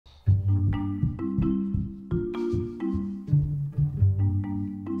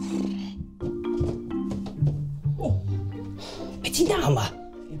ti'n da yma?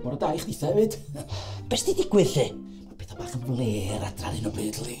 Mor o da i chdi hefyd. Be s'di digwydd lle? Mae beth bach yn fler adran un o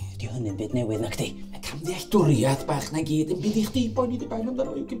bryd, li. Di hynny'n byd newydd na chdi. Mae camddealltwriaeth bach na gyd yn byd i chdi, boi ni di bain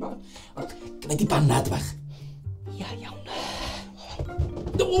amdano i'w cyn bach. Ond gwneud i banad bach. Ia, iawn.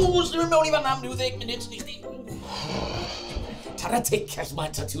 O, sy'n mewn i fan am rhyw 10 munud ni chdi. Tara tecall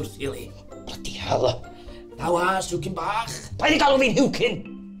mae'n ta ti wrthi, li. Bloody hell. Na was, rhyw cyn bach. Paid i galw fi'n Huw'n!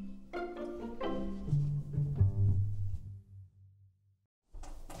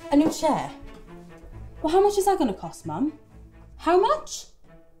 A new chair? Well, how much is that going to cost, Mum? How much?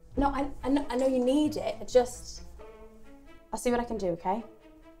 No, I know you need it. I'll see what I can do, okay?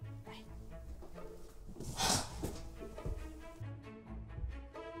 Right.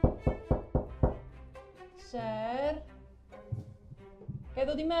 Ser? Gai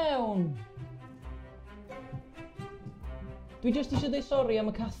ddod i mewn? Dwi jyst eisiau dweud sori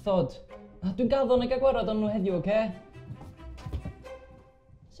am y cathod. Dwi'n gaddo neu gael gwarad o'n nhw heddiw, oce?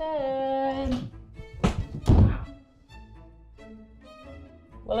 Ser?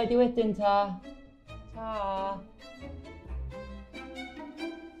 Welai di wedyn, ta. Ta.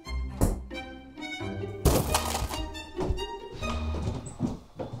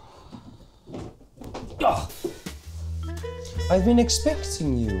 Oh. I've been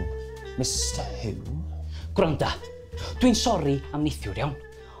expecting you, Mr. Huw'n. Gwranda, dwi'n sori am neithiwr iawn.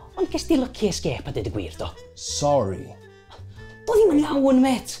 Ond ges di lucky escape a dweud y gwir, do? Sorry. Do ddim yn iawn,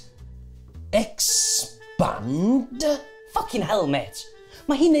 mate. Expand? Fucking hell, mate.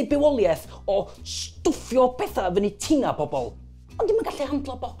 Mae hi'n neud bywoliaeth o stwffio bethau fyny tina bobl. Ond ddim yn gallu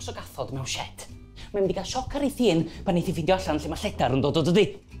handlo bocs o gathod mewn shed. Mae'n mynd i gael sioc ar ei thyn pan neith i ffindio allan lle mae lledar yn dod o dydi.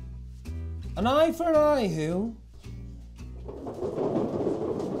 An eye for an eye, Huw'n.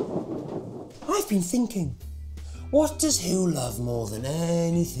 I've been thinking, what does Huw'n love more than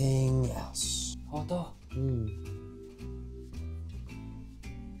anything else? O, do.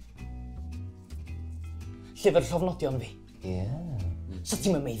 Llyfr llofnodion fi. Yeah. So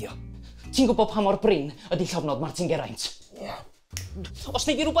ti'n meiddio? Ti'n gwybod pa mor brin ydi llofnod Martin Geraint? Yeah. Os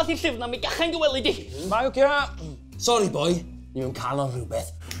neud i rhywbeth i'r llyfr na, mi gachau'n gwely di. Mae oce. Sorry, boy. Ni yn cael o'n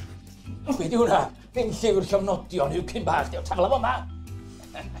rhywbeth. Be di hwnna? Ddim llyfr llofnodion i'w cyn bach, diolch tafla fo ma.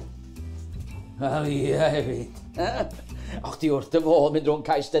 Wel, ia, hefyd. O, chdi wrth y fodd mynd rhwng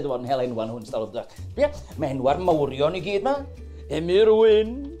cais dedwan Helenwan hwn stawr. Bia, mae enwar mawrion i gyd ma.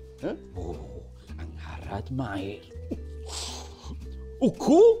 Rhyw'n. O, angharad mae'r.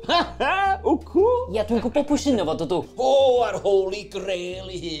 Wcw? Wcw? Ia, dwi'n gwybod pwy sy'n efo, dydw. O, ar holy grail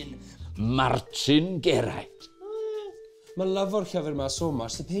i hyn. Martin Geraint. Mae lyfo'r llyfr ma so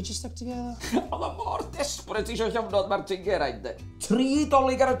much, the pages stuck together. Oedd o mor desperate eisiau llofnod Martin Geraint, de. 3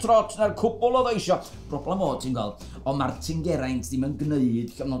 dolyg ar y trot na'r cwbl oedd o eisiau. Problem o, ti'n gweld, o Martin Geraint ddim yn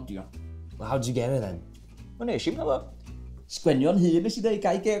gwneud llofnodion. Well, how'd you get it then? Wel, nes i'n meddwl. Sgwenio'n hun nes i ddeu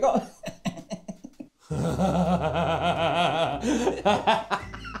gael geg o.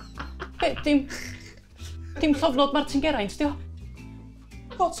 Be, dim llofnod Martin Geraint, di o?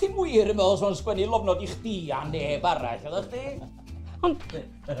 O, ti'n wir yn meddwl os mae'n sgwennu lofnod i chdi a neb arall, oedd chdi?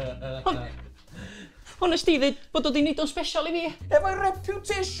 Ond nes ti ddweud bod o di wneud o'n special i fi? Efo'i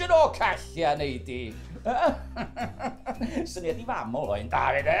reputation o callia neud i. Syniad i famol o'n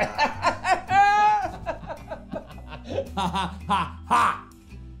David,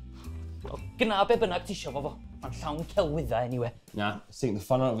 Gna be bynnag ti isio fo fo. Mae'n llawn celwyddau, anyway. Nah, I think the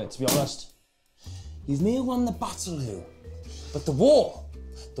fun out of it, to be honest. You've may have won the battle, Huw'n, but the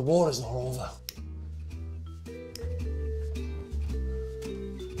war is not over.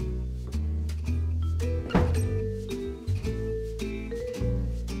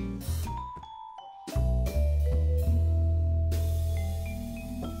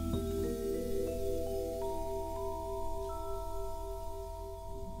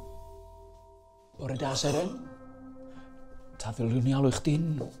 Bore da, Seren. Ta ddiliwn ni alw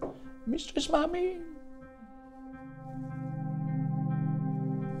chdi'n Mistress Mami.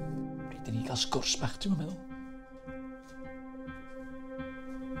 Rydyn ni gael sgwrs bach, ti'n meddwl?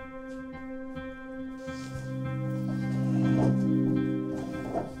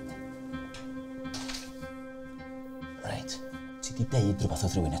 Reit, ti di deud rhywbeth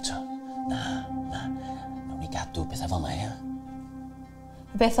o rhywun eto? Na. Nawn ni gadw bethau fel yna, ia?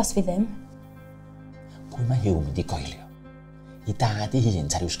 Beth os fi ddim? Pwy mae Huw'n mynd i goelio? I dad i hun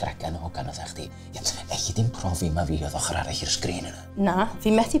ta ryw sgragan o hogan oedd chdi. Elli dim profi ma fi oedd ochr arall i'r sgrin yna. Na,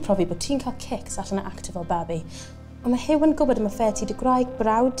 fi methu profi bod ti'n cael kics allan o actif fel babi. Ond mae Huw'n gwybod am y ffair ti di gwraig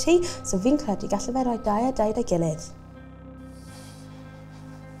brawd ti, so fi'n credu gallu fe roi 2 a 2 â'i gilydd.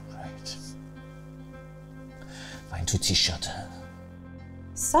 Reit. Faint wyt ti isio ta?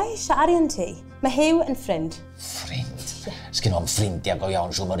 Sa eisiau arian ti? Mae Huw yn ffrind. Ffrind? Sgyn o'n ffrindiau go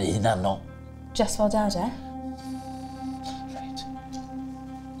iawn siw mor un anno. Just fel dad, Reit.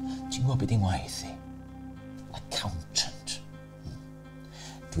 Ti'n gwybod beth i'n waith i? Accountant.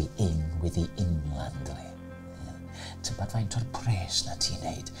 Dwi in with the inland, li. Tybad faint o'r pres na ti'n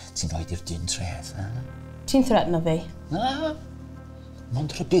neud, ti'n rhoi i'r dyn treth, ha? Ti'n threatno fi? Na,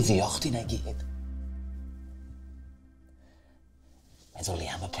 mond rybuddio chdi na gyd. Meddwl i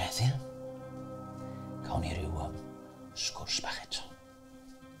am y peth, ia? Gawn ni ryw sgwrs bach eto.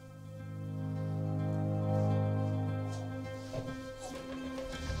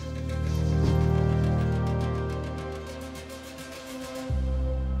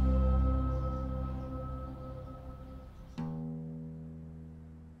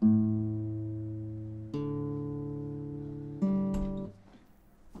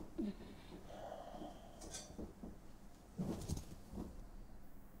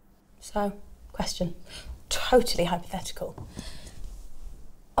 So, question. Totally hypothetical.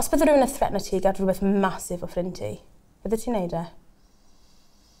 Os bydde rhywun yn threatno ti gad rhywbeth masif o ffrind ti, bydde ti'n neud e?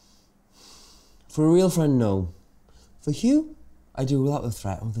 For a real friend, no. For Huw, I do without the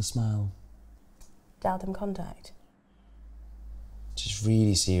threat and with a smile. Dal them contact. Just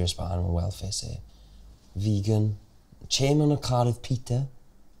really serious about animal welfare, say. Vegan. Chairman of Cardiff Peter.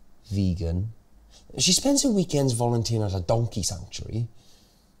 Vegan. She spends her weekends volunteering at a donkey sanctuary.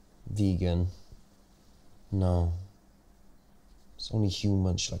 Vegan. No. It's only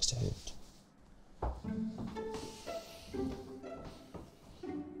human she likes to hurt.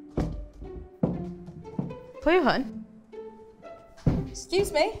 Pwy yw hwn?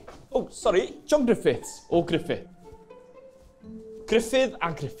 Excuse me? Oh, sorry, John Griffiths, o Griffith. Griffith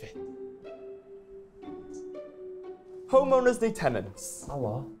a Griffith. Homeowners neu tenants?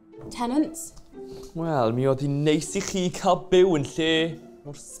 Hello. Tenants? Wel, mi oedd hi'n neis i chi cael byw yn lle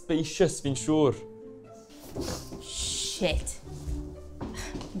mor spacious fi'n siŵr. Shit.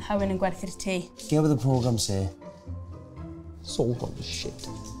 Mae Huw'n yn gwerthu'r tŷ. Get what the programme say. It's all gone to shit.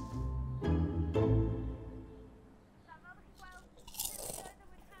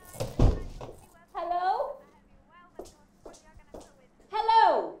 Hello?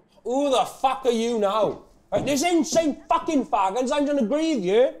 Hello? Who the fuck are you now? Right, this insane fucking faggon's I'm gonna grieve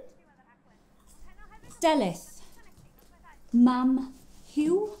you. Delith. Mam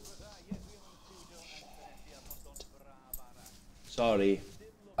Huw? Sorry.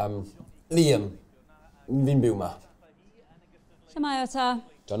 Liam. Fi'n byw ma. Lle mae o ta?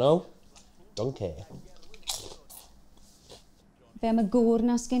 Dunno. Don't care. Be am y gŵr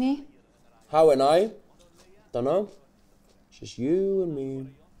na sgen i? How and I? Dunno. It's just you and me.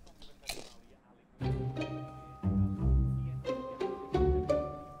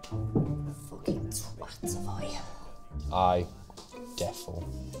 Fucking twat o foi. Aye. Defo.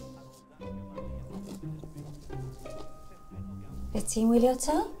 Be ti'n wylio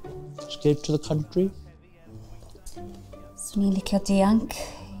ta? Escape to the country? Swn i'n licio dianc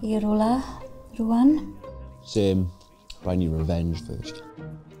i rwla, rwan. Same. But I need revenge first.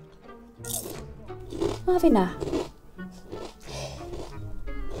 A fi na.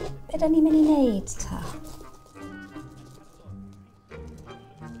 Be da ni'n mynd i neud ta?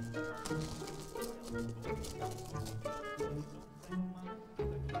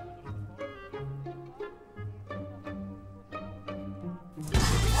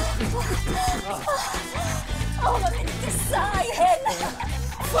 Oh, mae'n mynd i gysau hyn!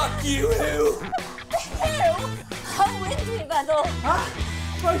 Fuck you, Huw! Huw? Huw'n dwi'n feddwl. Ha?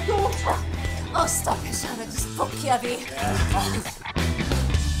 My daughter! O, stopio siarad, jyst ffwcio fi.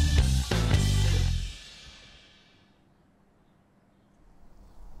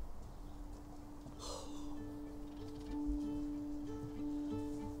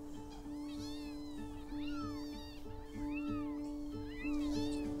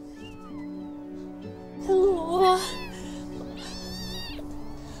 Helo.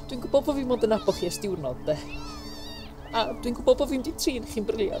 Dwi'n gwybod bod fi mod yn abo chi ers diwrnod, de. A dwi'n gwybod bod fi'n di trin chi'n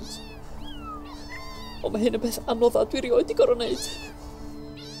briliant. Ond mae hyn yn beth anodda dwi rioed i gorau wneud.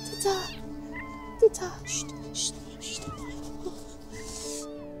 Tita. Tita. Sht, sht, sht.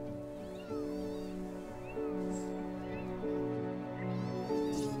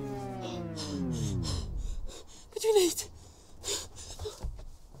 Be dwi'n wneud?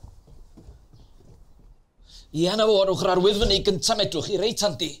 Ia na fo, rwch yr arwydd fyny gynta medrwch i reit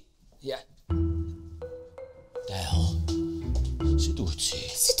handi. Ia. Del. Sut wyt ti?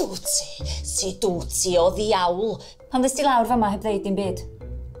 Sut wyt ti? Sut wyt ti o ddiawl? Pan ddys ti lawr fama heb ddeud dim byd.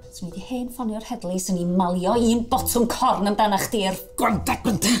 Swn i di hen ffonio'r heddlu sy'n i'n malio un botwm corn amdana chdi'r... Gwanta,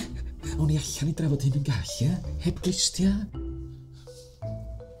 gwanta! O'n i allan i drafod hyn yn gall, ia? Heb glistia.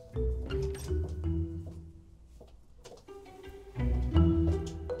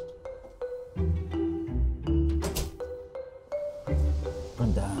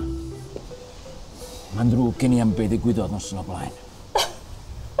 da. Mae'n drwg gen i am beth ddigwyddodd noson o blaen.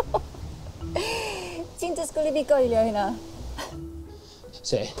 Ti'n dysgwyl I fi goelio hynna?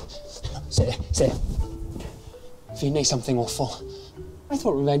 Se. Fi'n neud something awful. I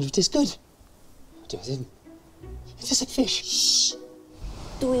thought revenge was good. Do it didn't. It's just like fish. Shh.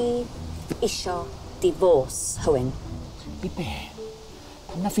 Dwi isio divorce, Huw'n. I be?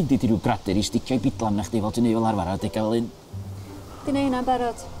 Pam na ffindi ti rhyw gradur I sticio I bidlan na chdi fel ti'n neud fel arfer a dega fel un? Di neu hynna'n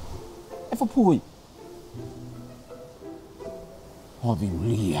barod. Efo pwy? O ddim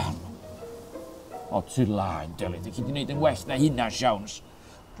Liam. O ti'n laen, Deli, di chi di neud yn well na hynna, siawns.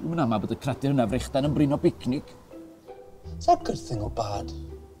 Dwi'n mynd ama bod y cradur yna frechdan yn brin o bicnic. Is that a good thing or bad?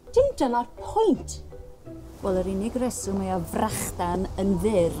 Dim dyna'r pwynt. Wel, yr unig reswm mae o frachdan yn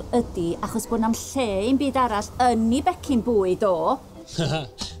fyr ydy achos bod na'm lle i'n byd arall yn I becyn bwyd o.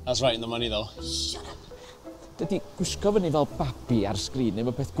 That's right in the money, though. Dydy gwisgo fyny fel babi ar sgrin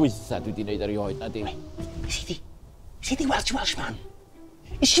efo peth gweitha dwi wedi gwneud ar ei oed na di. Is he the Welsh man?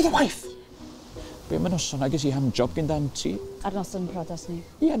 Is she the wife? Be mae noson agos I hamjob gen dan ti? Ar noson prodas ni.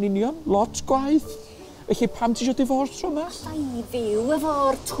 Ia'n union, lot gwaith. Felly pam ti isio divorce tro yma? Llai fyw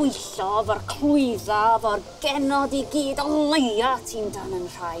efo'r twyllo, efo'r clwydda, efo'r genod I gyd, o leia ti'n dan yn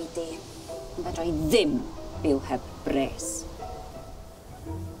rhaid I. Yn fedra I ddim byw heb bres.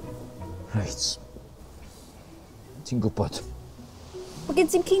 Reit. Ti'n gwybod? Mae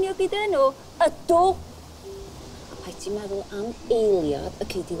gen ti'n cinio gyda nhw? Ydw. A pai ti'n meddwl am eiliad y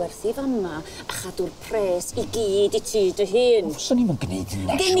cyd I werthu fama a chadw'r pres I gyd I ti dy hun. Swn i'n gwneud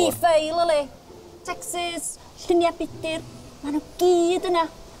hynna, Gen I ffeil o le. Texas, lluniau budur, maen nhw gyd yna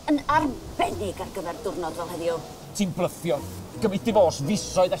yn arbennig ar gyfer diwrnod fel heddiw. Ti'n blyffio. Gymryd divorce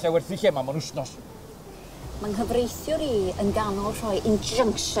fisoedd allai werthu lle yma mewn wsnos. Mae'n nghyfreithiwr I yn ganol rhoi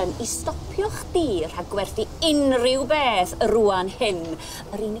injunction I stopio chdi rhag gwerthu unrhyw beth rwan hyn.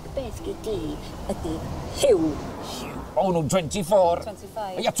 Yr unig beth gyd I ydy Huw'n. O, nhw'n 24.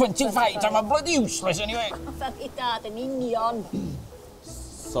 25. Ia, 25, a mae'n bloody useless anyway. Fel I dad yn union.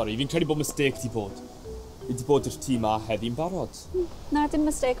 Sorry, fi'n credu bod mistake ti bod. Fi di bod i'r tîm ma heddi'n barod. Na, dim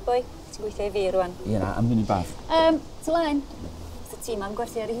mistake, boi. Ti'n gweithio I fi rwan. Ie na, am munud bach. Tylaen. Oedd y tîm ma'n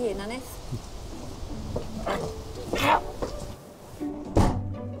gwerthu ar ei hun, anydd.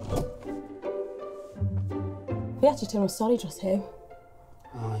 Fi actually teimlo sori dros Huw.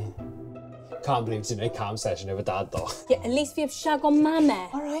 Can't believe ti'n neud calm session efo dad, though. Yeah, at least fi heb siag o mame.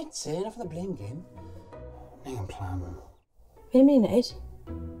 All right, say enough of the blame game. Neud yn plan. Fi'n mynd I wneud?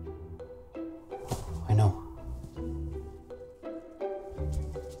 I know.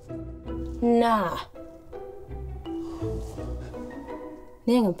 Na.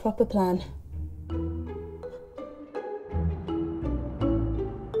 Ni angen proper plan.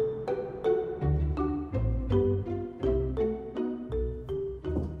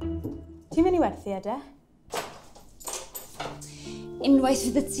 Ti'n mynd I werthu ede? Unwaith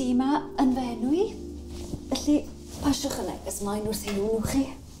fydd y tîm ma yn fenwi. Felly, pasiwch y neges mlaen wrth Huw'n nhw chi.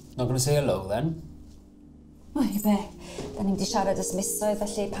 Not gonna say hello, then? O, I be. Da ni'n di siarad ys misoedd,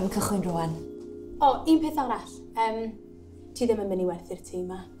 felly pam cychwyn rwan. O, un peth arall. Ti ddim yn mynd I werthu'r tîm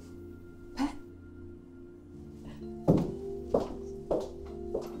ma. Pe?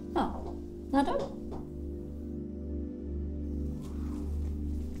 O, na do?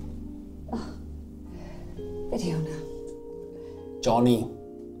 O, be di hwnna? Johnny.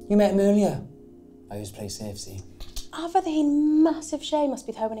 You met him earlier. I always play safe, see? A fydde hi'n massive shame os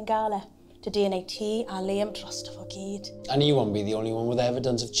bydd Huw'n yn gael e. Dy DNA ti a Liam drosto fo gyd. And you won't be the only one with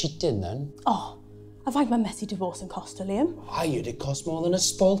evidence of cheating, then? O, a faint mae messy divorce yn costo, Liam? I heard it cost more than a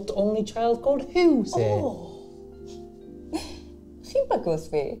spoilt only child called Huw, say. Chi'n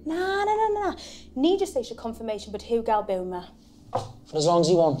bygwth fi? Na. Ni just eisiau confirmation bod Huw gael byw ma. For as long as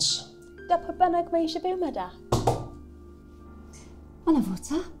he wants. Da pwy bynnag mae eisiau byw ma da? O na fo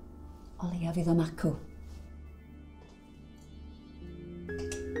ta. O leia fydd o macw.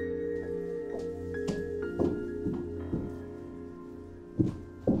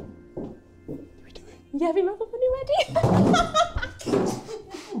 Ie, fi'n meddwl bod ni wedi.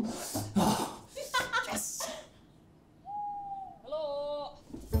 Yes! Helo!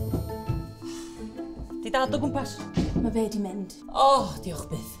 Di dad o gwmpas? Mae fe di mynd. O, diolch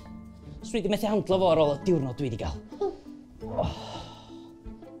byth. Os dwi wedi methu handlo fo ar ôl y diwrnod dwi wedi gael.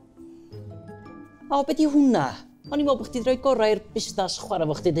 O, be di hwnna? O'n i'n meddwl bod chdi droi gorau i'r busnes chwarae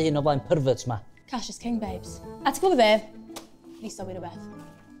fo chdi dy hun o flaen perverts ma. Cash is king, babes. A ti'n gwybod fe? Ni sylwi rhywbeth.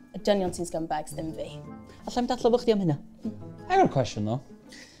 Y dynion sy'n scumbags ddim fi. Allai'n dadlo fo chdi am hynna? I got a question, though.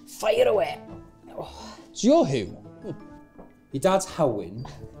 Fire away! So you're Huw. Your dad's Huw'n.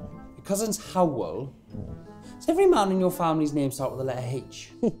 Your cousin's Howell. Is every man in your family's name start with the letter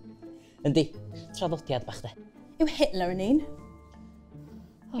H? Yndi, traddodiad bach de. Yw Hitler yn un?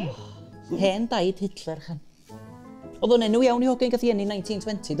 Hen daid Hitler, chan. Oedd o'n enw iawn I hogan gath I enni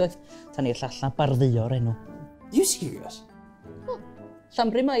 1920, doedd? Tan i'r llall na bardduo'r enw. You serious?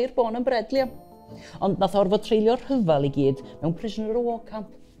 Llanbri mae'r born and bred, Liam. Ond nath orfod treulio'r rhyfal I gyd mewn prisoner of war camp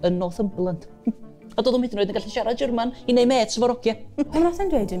yn Northumberland. A doedd o'n hyd yn oed yn gallu siarad German I neu met efo'r ogia. Am nath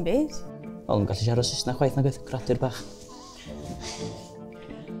yn dweud yn byd? Oedd o'n gallu siarad Saesneg chwaith na gwaith, gradur bach.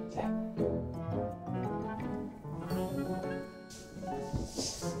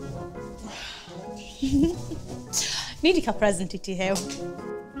 Ni wedi cael present I ti, Huw.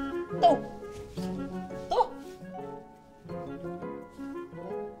 Do! Do!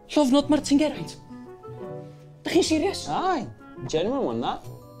 Llofnod Martin Geraint. Da chi'n serious? Aye, genuine one, that.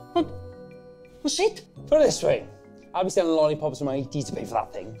 Well, sut? Put it this way, I'll be selling lollipops from my 80s to pay for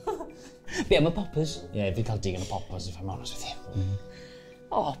that thing. Be am y poppers? Yeah, fi cael digon o poppers, if I'm honest with you.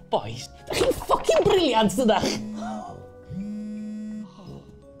 Oh, boys. Da chi'n fucking brilliant, dydach.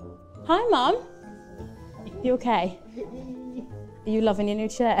 Hi, Mum. You okay? Are you loving your new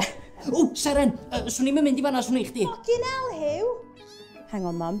chair? O, Seren, swn i'n mynd I fanna swn I chdi. Fucking hell, Huw! Hang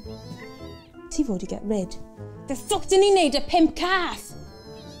on, Mum. Ti fod I get rid. The fuck dyn ni'n neud y 5 cath?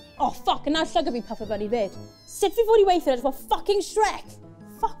 Oh, fuck, and now llygad fi puffer bunny fyd. Sut fi fod I weithio edrych fel fucking Shrek?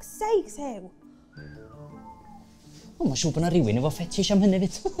 Fuck's sakes, Huw. O, mae'n siŵr bod yna rhywun efo fetish am hynny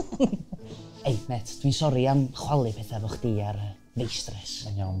fyd. Ei, met, dwi'n sori am chwalu pethau efo chdi ar feistress.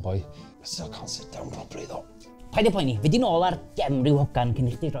 Yn iawn, boi. I still can't sit down properly, though. Paid y poeni, fydd i'n ôl ar gem rhyw hogan cyn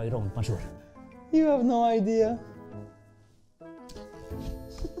I chdi roi rownd, mae'n siŵr. You have no idea.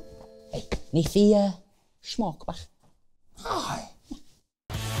 Ei, neith I smog bach.